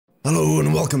Hello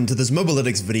and welcome to this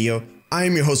Mobalytics video. I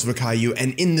am your host Virakayu,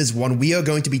 and in this one we are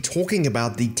going to be talking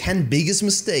about the 10 biggest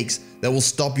mistakes that will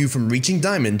stop you from reaching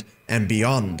Diamond and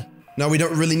beyond. Now, we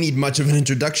don't really need much of an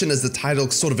introduction as the title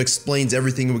sort of explains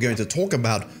everything we're going to talk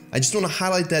about. I just want to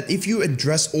highlight that if you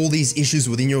address all these issues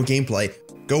within your gameplay,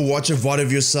 go watch a VOD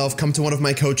of yourself, come to one of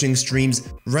my coaching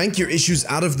streams, rank your issues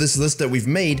out of this list that we've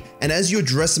made, and as you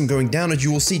address them going down it,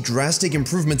 you will see drastic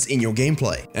improvements in your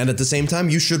gameplay. And at the same time,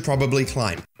 you should probably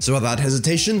climb. So without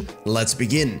hesitation, let's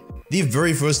begin. The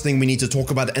very first thing we need to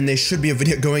talk about, and there should be a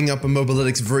video going up on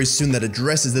Mobalytics very soon that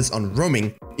addresses this on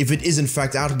roaming. If it is in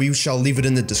fact out, we shall leave it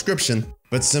in the description.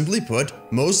 But simply put,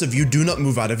 most of you do not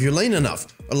move out of your lane enough.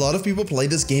 A lot of people play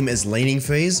this game as laning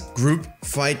phase, group,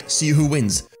 fight, see who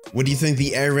wins. Where do you think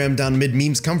the air ram down mid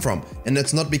memes come from? And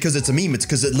that's not because it's a meme, it's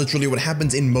because it's literally what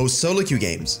happens in most solo queue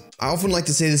games. I often like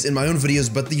to say this in my own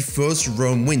videos, but the first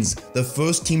roam wins. The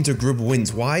first team to group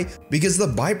wins. Why? Because the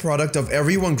byproduct of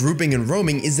everyone grouping and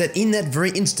roaming is that in that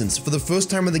very instance, for the first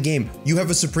time in the game, you have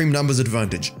a supreme numbers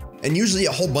advantage. And usually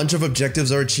a whole bunch of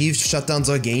objectives are achieved, shutdowns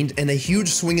are gained, and a huge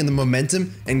swing in the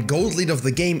momentum and gold lead of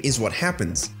the game is what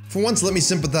happens. For once, let me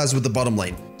sympathize with the bottom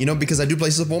lane. You know, because I do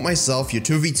play support myself, you're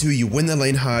 2v2, you win the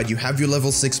lane hard, you have your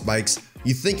level 6 spikes,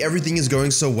 you think everything is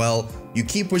going so well, you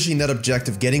keep pushing that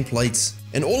objective, getting plates,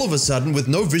 and all of a sudden, with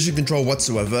no vision control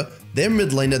whatsoever, their mid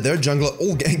laner, their jungler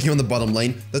all ganking on the bottom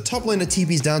lane, the top laner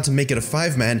TP's down to make it a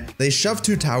 5-man, they shove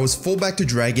 2 towers, fall back to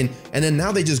Dragon, and then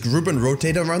now they just group and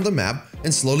rotate around the map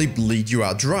and slowly bleed you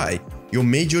out dry. Your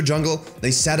mid, your jungle,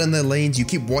 they sat in their lanes, you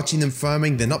keep watching them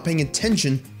farming, they're not paying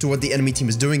attention to what the enemy team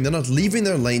is doing, they're not leaving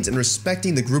their lanes and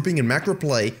respecting the grouping and macro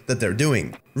play that they're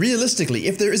doing. Realistically,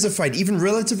 if there is a fight even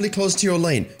relatively close to your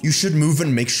lane, you should move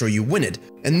and make sure you win it.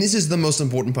 And this is the most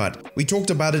important part. We talked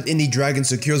about it in the Dragon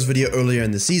Secures video earlier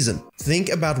in the season. Think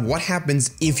about what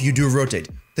happens if you do rotate.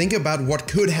 Think about what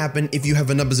could happen if you have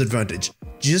a numbers advantage.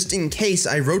 Just in case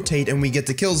I rotate and we get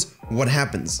the kills, what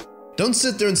happens? Don't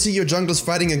sit there and see your junglers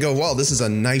fighting and go, wow, this is a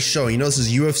nice show. You know, this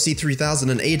is UFC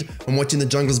 3008. I'm watching the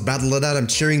junglers battle it out. I'm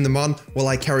cheering them on while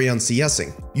I carry on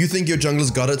CSing. You think your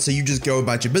jungler's got it, so you just go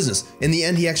about your business. In the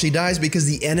end, he actually dies because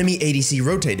the enemy ADC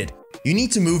rotated. You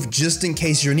need to move just in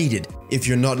case you're needed. If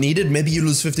you're not needed, maybe you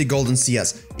lose 50 gold in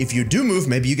CS. If you do move,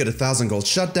 maybe you get 1,000 gold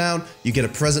shutdown, you get a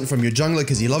present from your jungler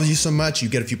because he loves you so much, you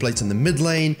get a few plates in the mid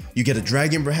lane, you get a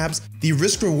dragon perhaps. The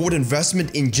risk-reward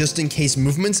investment in just-in-case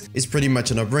movements is pretty much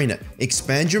a no-brainer.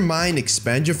 Expand your mind,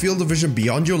 expand your field of vision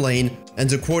beyond your lane, and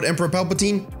to quote Emperor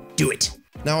Palpatine, do it.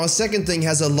 Now, our second thing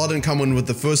has a lot in common with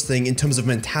the first thing in terms of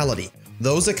mentality.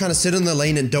 Those that kind of sit in the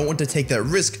lane and don't want to take that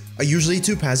risk are usually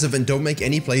too passive and don't make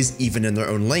any plays even in their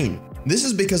own lane. This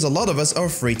is because a lot of us are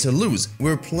afraid to lose.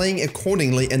 We're playing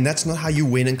accordingly, and that's not how you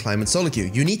win and climb in solo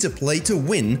queue. You need to play to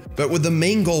win, but with the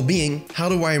main goal being, how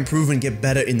do I improve and get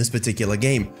better in this particular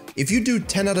game? If you do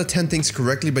 10 out of 10 things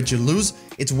correctly but you lose,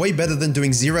 it's way better than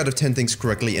doing 0 out of 10 things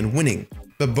correctly and winning.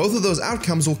 But both of those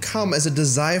outcomes will come as a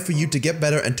desire for you to get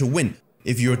better and to win.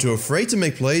 If you're too afraid to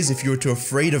make plays, if you're too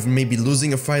afraid of maybe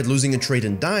losing a fight, losing a trade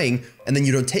and dying, and then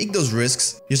you don't take those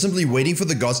risks, you're simply waiting for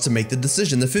the gods to make the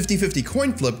decision. The 50-50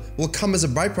 coin flip will come as a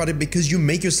byproduct because you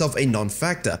make yourself a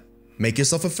non-factor. Make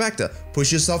yourself a factor,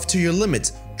 push yourself to your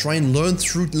limits, try and learn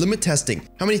through limit testing.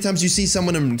 How many times you see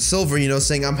someone in silver, you know,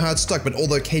 saying I'm hard stuck, but all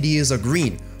their KDAs are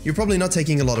green? You're probably not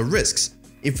taking a lot of risks.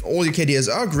 If all your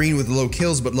KDAs are green with low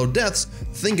kills but low deaths,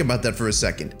 think about that for a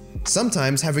second.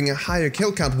 Sometimes having a higher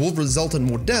kill count will result in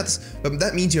more deaths, but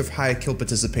that means you have higher kill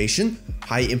participation,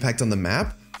 high impact on the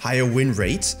map, higher win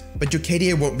rates, but your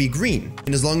KDA won't be green.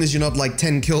 And as long as you're not like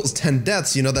 10 kills, 10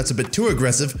 deaths, you know, that's a bit too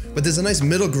aggressive, but there's a nice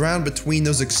middle ground between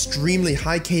those extremely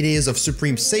high KDAs of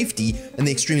supreme safety and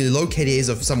the extremely low KDAs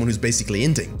of someone who's basically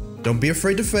inting. Don't be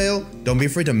afraid to fail, don't be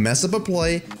afraid to mess up a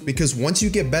play, because once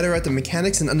you get better at the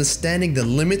mechanics and understanding the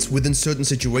limits within certain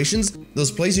situations,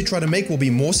 those plays you try to make will be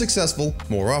more successful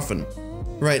more often.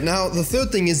 Right, now the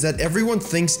third thing is that everyone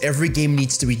thinks every game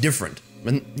needs to be different.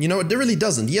 And you know, it really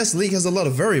doesn't. Yes, League has a lot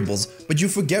of variables, but you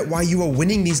forget why you are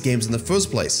winning these games in the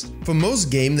first place. For most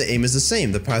game, the aim is the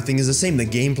same, the pathing is the same, the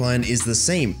game plan is the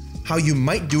same. How you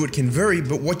might do it can vary,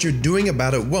 but what you're doing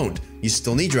about it won't. You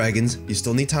still need dragons, you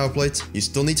still need tower plates, you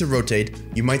still need to rotate,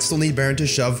 you might still need Baron to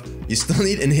shove, you still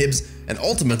need inhibs, and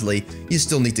ultimately, you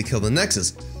still need to kill the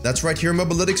Nexus. That's right, here in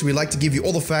Mobalytics we like to give you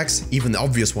all the facts, even the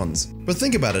obvious ones. But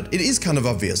think about it, it is kind of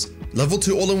obvious. Level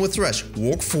 2 all in with Thresh,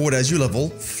 walk forward as you level,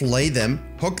 flay them,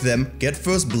 hook them, get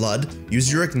first blood,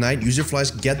 use your ignite, use your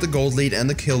flash, get the gold lead and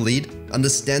the kill lead,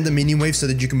 understand the minion wave so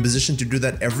that you can position to do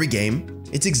that every game.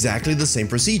 It's exactly the same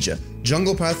procedure.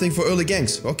 Jungle pathing for early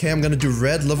ganks. Okay, I'm gonna do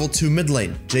red level 2 mid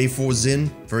lane. J4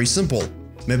 Xin, very simple.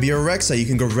 Maybe you're a Rek'Sai, you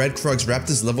can go Red Krugs,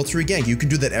 Raptors, level 3 gank. You can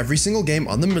do that every single game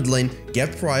on the mid lane, get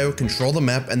prio, control the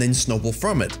map, and then snowball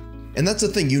from it. And that's the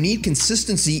thing, you need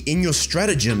consistency in your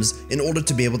stratagems in order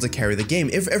to be able to carry the game.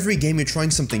 If every game you're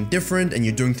trying something different and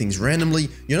you're doing things randomly,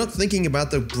 you're not thinking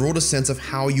about the broader sense of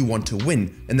how you want to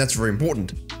win, and that's very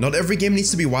important. Not every game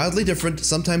needs to be wildly different.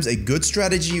 Sometimes a good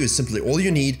strategy is simply all you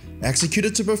need, execute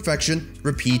it to perfection,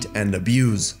 repeat, and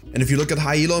abuse. And if you look at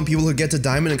high elo and people who get to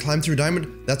diamond and climb through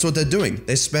diamond, that's what they're doing.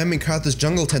 They're spamming Karthus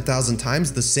jungle 10,000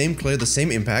 times, the same clear, the same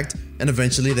impact, and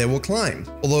eventually they will climb.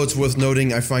 Although it's worth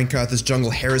noting I find Karthus jungle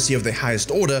heresy of the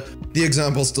highest order, the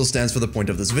example still stands for the point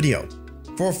of this video.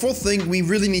 For our fourth thing, we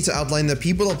really need to outline that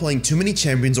people are playing too many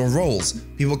champions or roles.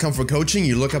 People come for coaching,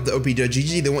 you look up the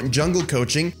OP.GG, they want jungle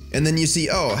coaching, and then you see,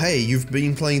 oh hey, you've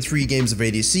been playing 3 games of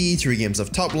ADC, 3 games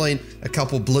of top lane, a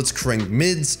couple blitzcrank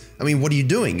mids. I mean, what are you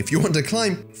doing? If you want to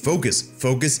climb, focus.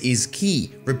 Focus is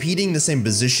key. Repeating the same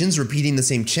positions, repeating the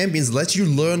same champions lets you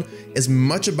learn as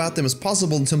much about them as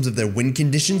possible in terms of their win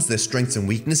conditions, their strengths and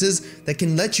weaknesses, that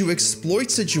can let you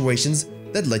exploit situations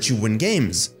that let you win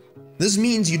games. This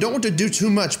means you don't want to do too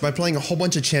much by playing a whole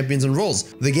bunch of champions and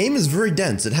roles. The game is very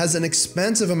dense, it has an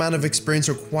expansive amount of experience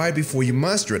required before you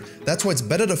master it. That's why it's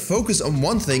better to focus on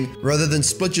one thing rather than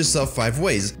split yourself 5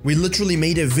 ways. We literally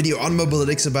made a video on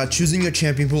Mobalytics about choosing your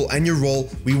champion pool and your role.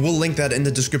 We will link that in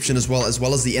the description as well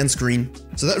as the end screen.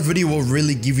 So that video will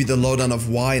really give you the lowdown of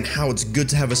why and how it's good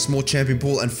to have a small champion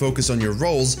pool and focus on your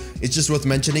roles. It's just worth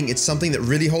mentioning, it's something that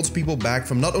really holds people back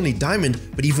from not only diamond,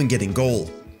 but even getting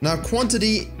gold. Now,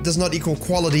 quantity does not equal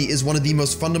quality is one of the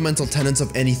most fundamental tenets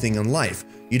of anything in life.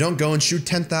 You don't go and shoot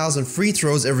 10,000 free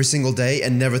throws every single day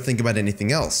and never think about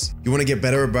anything else. You want to get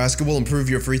better at basketball,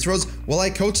 improve your free throws? Well, I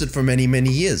coached it for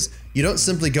many years. You don't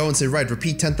simply go and say, right,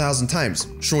 repeat 10,000 times.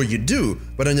 Sure you do,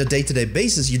 but on a day-to-day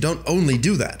basis, you don't only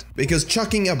do that. Because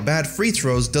chucking up bad free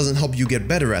throws doesn't help you get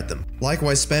better at them.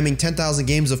 Likewise, spamming 10,000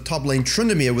 games of top lane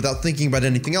Tryndamere without thinking about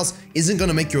anything else isn't going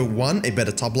to make you 1, a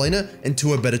better top laner, and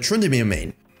 2, a better Tryndamere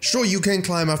main. Sure, you can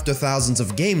climb after thousands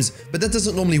of games, but that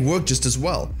doesn't normally work just as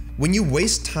well. When you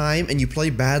waste time and you play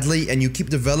badly and you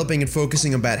keep developing and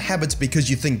focusing on bad habits because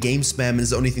you think game spam is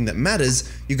the only thing that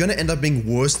matters, you're gonna end up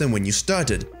being worse than when you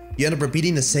started. You end up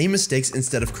repeating the same mistakes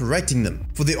instead of correcting them.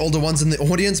 For the older ones in the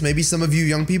audience, maybe some of you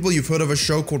young people, you've heard of a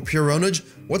show called Puronage.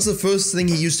 What's the first thing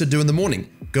he used to do in the morning?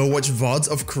 Go watch VODs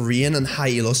of Korean and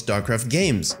high elo StarCraft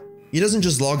games. He doesn't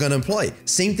just log on and play.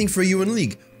 Same thing for you in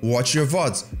League. Watch your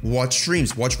VODs, watch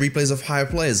streams, watch replays of higher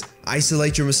players,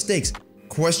 isolate your mistakes,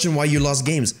 question why you lost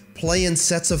games, play in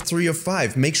sets of 3 or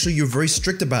 5, make sure you're very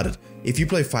strict about it. If you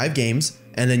play 5 games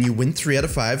and then you win 3 out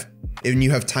of 5, and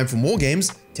you have time for more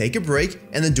games, take a break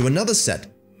and then do another set.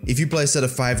 If you play a set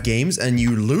of 5 games and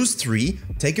you lose 3,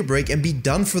 take a break and be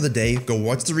done for the day, go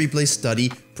watch the replay, study,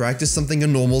 practice something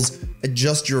in normals,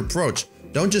 adjust your approach.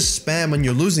 Don't just spam on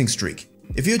your losing streak.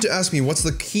 If you were to ask me what's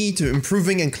the key to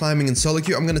improving and climbing in solo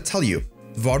queue, I'm going to tell you.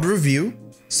 VOD review,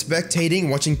 spectating,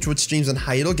 watching Twitch streams and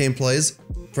high elo gameplays,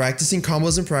 practicing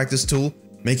combos and practice tool,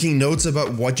 making notes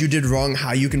about what you did wrong,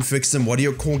 how you can fix them, what are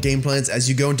your core game plans as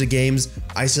you go into games,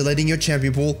 isolating your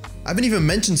champion pool. I haven't even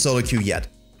mentioned solo queue yet.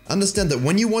 Understand that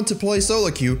when you want to play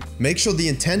solo queue, make sure the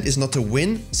intent is not to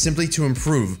win, simply to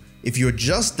improve. If you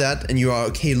adjust that and you are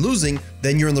okay losing,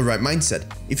 then you're in the right mindset.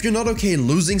 If you're not okay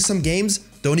losing some games,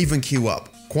 don't even queue up.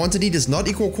 Quantity does not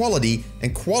equal quality,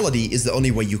 and quality is the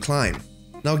only way you climb.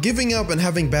 Now, giving up and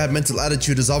having bad mental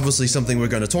attitude is obviously something we're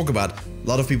going to talk about. A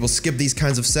lot of people skip these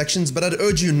kinds of sections, but I'd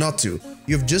urge you not to.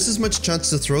 You have just as much chance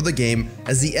to throw the game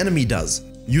as the enemy does.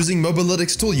 Using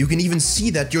Mobalytics tool, you can even see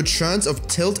that your chance of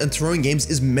tilt and throwing games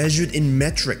is measured in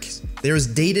metrics. There is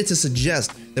data to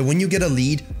suggest that when you get a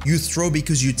lead, you throw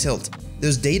because you tilt.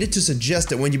 There's data to suggest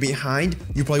that when you're behind,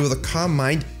 you play with a calm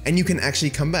mind and you can actually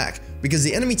come back, because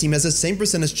the enemy team has the same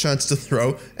percentage chance to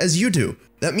throw as you do.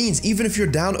 That means even if you're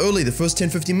down early the first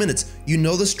 10-15 minutes, you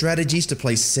know the strategies to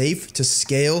play safe, to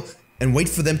scale, and wait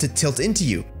for them to tilt into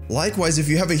you. Likewise, if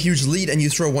you have a huge lead and you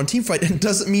throw one team fight, it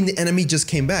doesn't mean the enemy just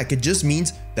came back. It just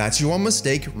means that's your one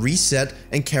mistake, reset,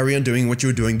 and carry on doing what you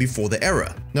were doing before the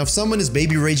error. Now, if someone is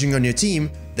baby raging on your team,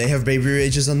 they have baby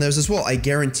rages on theirs as well, I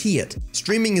guarantee it.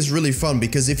 Streaming is really fun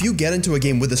because if you get into a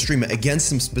game with a streamer against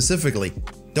them specifically,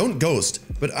 don't ghost,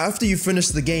 but after you finish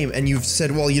the game and you've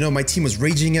said, well, you know, my team was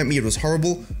raging at me, it was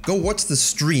horrible, go watch the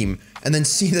stream and then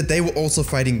see that they were also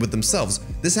fighting with themselves.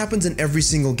 This happens in every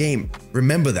single game.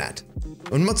 Remember that.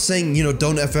 I'm not saying, you know,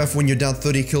 don't FF when you're down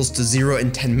 30 kills to 0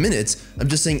 in 10 minutes. I'm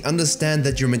just saying understand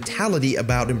that your mentality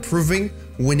about improving,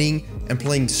 winning, and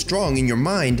playing strong in your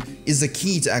mind is the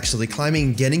key to actually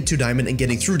climbing, getting to Diamond, and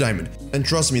getting through Diamond. And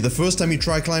trust me, the first time you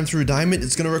try climb through Diamond,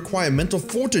 it's going to require mental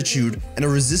fortitude and a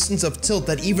resistance of tilt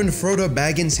that even Frodo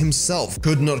Baggins himself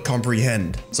could not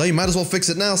comprehend. So you might as well fix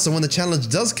it now so when the challenge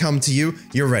does come to you,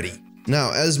 you're ready.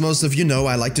 Now, as most of you know,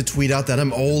 I like to tweet out that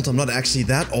I'm old. I'm not actually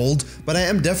that old, but I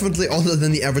am definitely older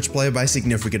than the average player by a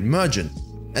significant margin.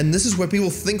 And this is where people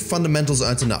think fundamentals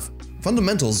aren't enough.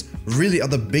 Fundamentals really are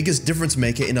the biggest difference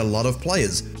maker in a lot of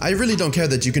players. I really don't care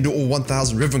that you can do all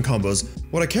 1000 Riven combos.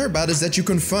 What I care about is that you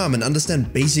can farm and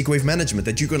understand basic wave management,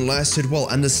 that you can last hit well,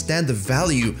 understand the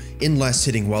value in last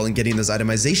hitting well and getting those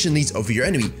itemization leads over your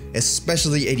enemy,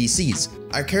 especially ADCs.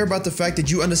 I care about the fact that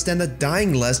you understand that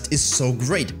dying last is so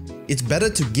great. It's better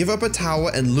to give up a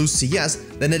tower and lose CS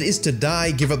than it is to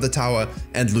die, give up the tower,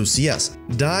 and lose CS.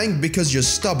 Dying because you're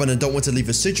stubborn and don't want to leave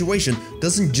a situation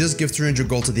doesn't just give 300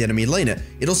 gold to the enemy laner,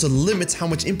 it also limits how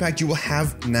much impact you will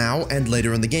have now and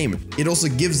later in the game. It also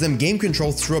gives them game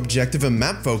control through objective and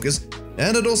map focus,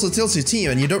 and it also tilts your team,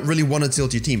 and you don't really want to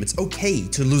tilt your team. It's okay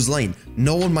to lose lane.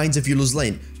 No one minds if you lose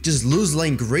lane. Just lose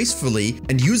lane gracefully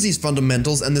and use these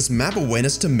fundamentals and this map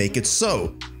awareness to make it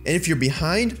so. And if you're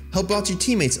behind, help out your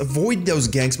teammates, avoid those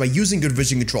ganks by using good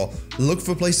vision control, look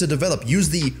for place to develop, use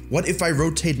the what if I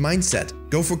rotate mindset,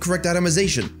 go for correct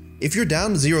itemization. If you're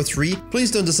down 0-3,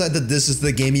 please don't decide that this is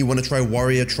the game you want to try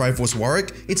Warrior, Triforce,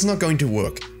 Warwick. It's not going to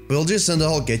work. Build your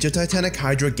Cinderhall, get your Titanic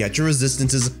Hydra, get your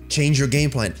resistances, change your game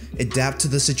plan, adapt to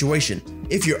the situation.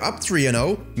 If you're up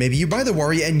 3-0, maybe you buy the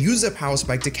Warrior and use a power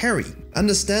spike to carry.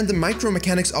 Understand the micro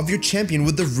mechanics of your champion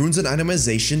with the runes and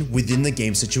itemization within the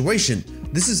game situation.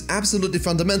 This is absolutely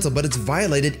fundamental, but it's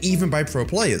violated even by pro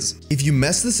players. If you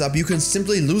mess this up, you can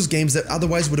simply lose games that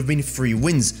otherwise would have been free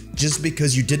wins, just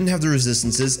because you didn't have the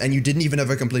resistances and you didn't even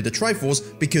ever complete a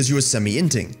Triforce because you were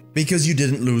semi-inting. Because you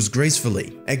didn't lose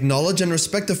gracefully. Acknowledge and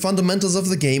respect the fundamentals of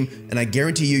the game, and I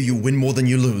guarantee you, you win more than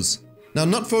you lose. Now,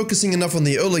 not focusing enough on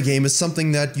the early game is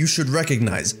something that you should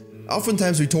recognize.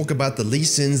 Oftentimes we talk about the Lee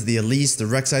Sins, the Elise, the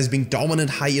RedMercy being dominant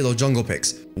high elo jungle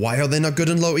picks. Why are they not good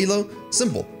in low elo?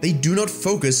 Simple, they do not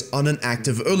focus on an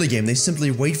active early game. They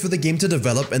simply wait for the game to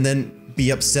develop and then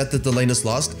be upset that the lane is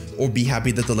lost or be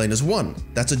happy that the lane is won.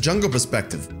 That's a jungle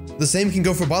perspective. The same can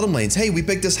go for bottom lanes. Hey, we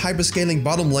picked this hyperscaling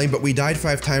bottom lane, but we died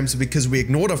 5 times because we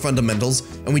ignored our fundamentals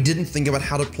and we didn't think about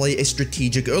how to play a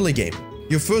strategic early game.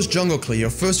 Your first jungle clear, your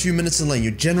first few minutes in lane,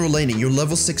 your general laning, your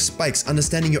level 6 spikes,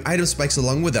 understanding your item spikes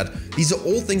along with that. These are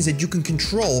all things that you can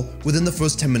control within the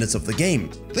first 10 minutes of the game.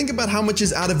 Think about how much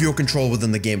is out of your control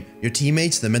within the game. Your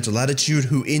teammates, their mental attitude,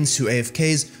 who ins, who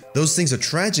AFKs, those things are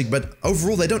tragic, but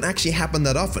overall they don't actually happen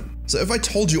that often. So if I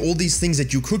told you all these things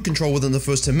that you could control within the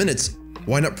first 10 minutes,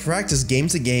 why not practice game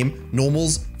to game,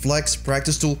 normals, flex,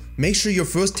 practice tool, make sure your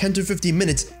first 10 to 15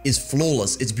 minutes is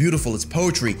flawless, it's beautiful, it's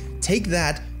poetry. Take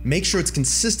that, make sure it's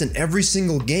consistent every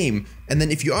single game, and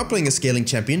then if you are playing a scaling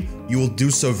champion, you will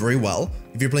do so very well.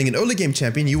 If you're playing an early game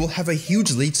champion, you will have a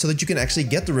huge lead so that you can actually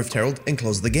get the Rift Herald and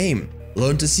close the game.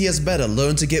 Learn to CS better,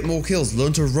 learn to get more kills,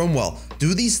 learn to roam well.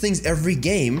 Do these things every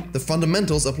game, the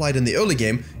fundamentals applied in the early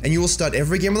game, and you will start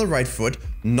every game on the right foot,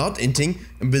 not inting,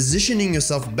 and positioning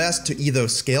yourself best to either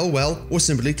scale well or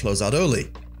simply close out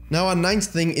early. Now our 9th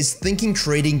thing is thinking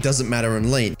trading doesn't matter in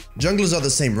lane. Junglers are the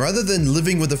same. Rather than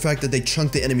living with the fact that they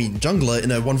chunk the enemy jungler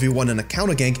in a 1v1 and a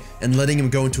counter gank and letting him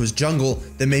go into his jungle,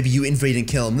 then maybe you invade and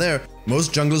kill him there,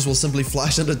 most junglers will simply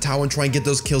flash under the tower and try and get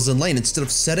those kills in lane instead of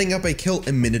setting up a kill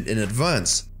a minute in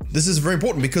advance. This is very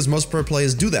important because most pro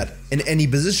players do that in any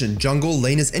position, jungle,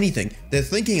 lane is anything. They're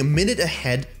thinking a minute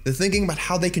ahead, they're thinking about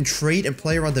how they can trade and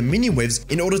play around the minion waves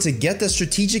in order to get the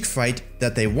strategic fight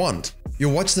that they want.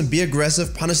 You'll watch them be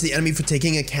aggressive, punish the enemy for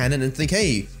taking a cannon and think,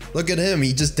 hey, look at him,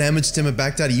 he just damaged him and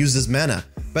backed out, he used his mana.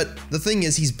 But the thing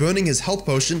is, he's burning his health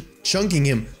potion, chunking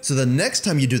him, so the next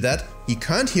time you do that, he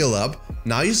can't heal up,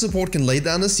 now your support can lay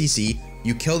down a CC,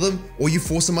 you kill them, or you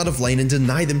force them out of lane and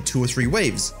deny them 2 or 3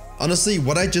 waves. Honestly,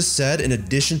 what I just said, in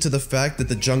addition to the fact that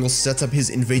the jungle sets up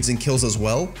his invades and kills as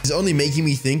well, is only making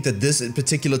me think that this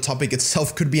particular topic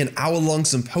itself could be an hour-long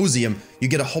symposium. You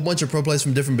get a whole bunch of pro players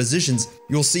from different positions.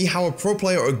 You'll see how a pro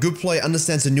player or a good player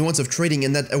understands the nuance of trading,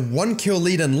 and that a 1-kill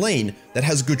lead in lane that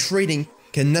has good trading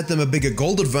can net them a bigger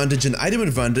gold advantage and item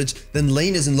advantage than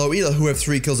laners in low elo who have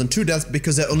 3 kills and 2 deaths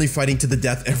because they're only fighting to the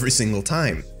death every single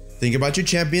time. Think about your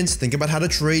champions, think about how to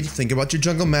trade, think about your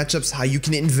jungle matchups, how you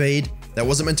can invade. That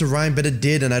wasn't meant to rhyme, but it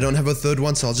did, and I don't have a third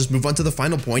one, so I'll just move on to the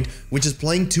final point, which is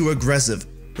playing too aggressive.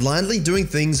 Blindly doing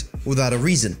things without a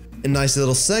reason. A nice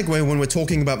little segue when we're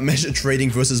talking about measured trading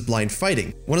versus blind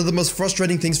fighting. One of the most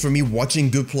frustrating things for me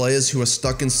watching good players who are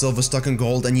stuck in silver, stuck in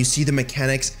gold, and you see the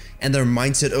mechanics and their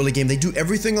mindset early game, they do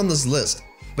everything on this list,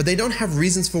 but they don't have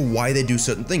reasons for why they do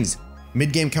certain things.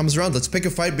 Mid game comes around, let's pick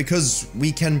a fight because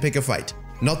we can pick a fight.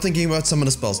 Not thinking about summoner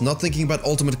spells, not thinking about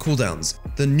ultimate cooldowns.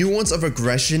 The nuance of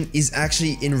aggression is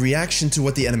actually in reaction to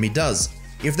what the enemy does.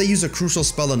 If they use a crucial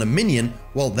spell on a minion,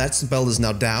 well, that spell is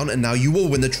now down and now you will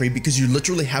win the trade because you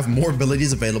literally have more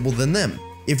abilities available than them.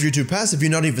 If you're too passive,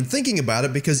 you're not even thinking about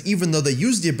it because even though they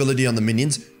use the ability on the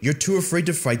minions, you're too afraid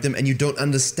to fight them and you don't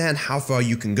understand how far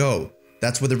you can go.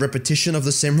 That's where the repetition of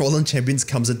the same role in champions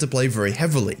comes into play very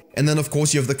heavily. And then of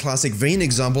course you have the classic Vayne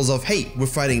examples of, hey, we're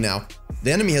fighting now.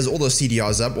 The enemy has all those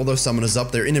CDRs up, all those summoners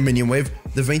up, they're in a minion wave.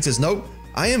 The Vayne says, no,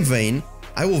 I am Vayne,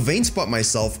 I will Vayne spot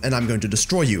myself and I'm going to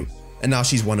destroy you. And now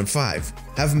she's 1 in 5.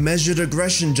 Have measured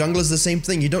aggression, jungler's the same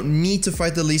thing, you don't need to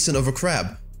fight the Lee Sin over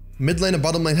crab. Mid lane and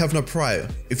bottom lane have no prior.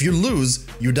 If you lose,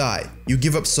 you die. You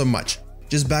give up so much.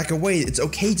 Just back away, it's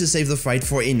okay to save the fight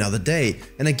for another day.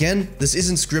 And again, this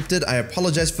isn't scripted, I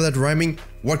apologize for that rhyming,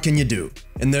 what can you do?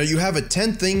 And there you have it,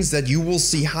 10 things that you will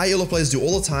see high elo players do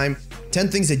all the time, 10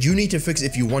 things that you need to fix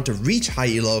if you want to reach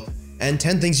high elo, and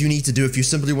 10 things you need to do if you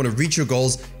simply want to reach your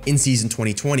goals in season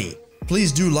 2020.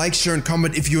 Please do like, share, and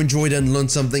comment if you enjoyed it and learned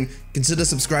something. Consider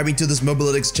subscribing to this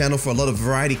Mobalytics channel for a lot of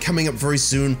variety coming up very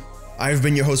soon. I've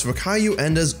been your host Virakayu,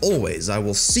 and as always, I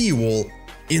will see you all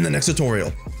in the next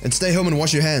tutorial. And stay home and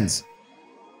wash your hands.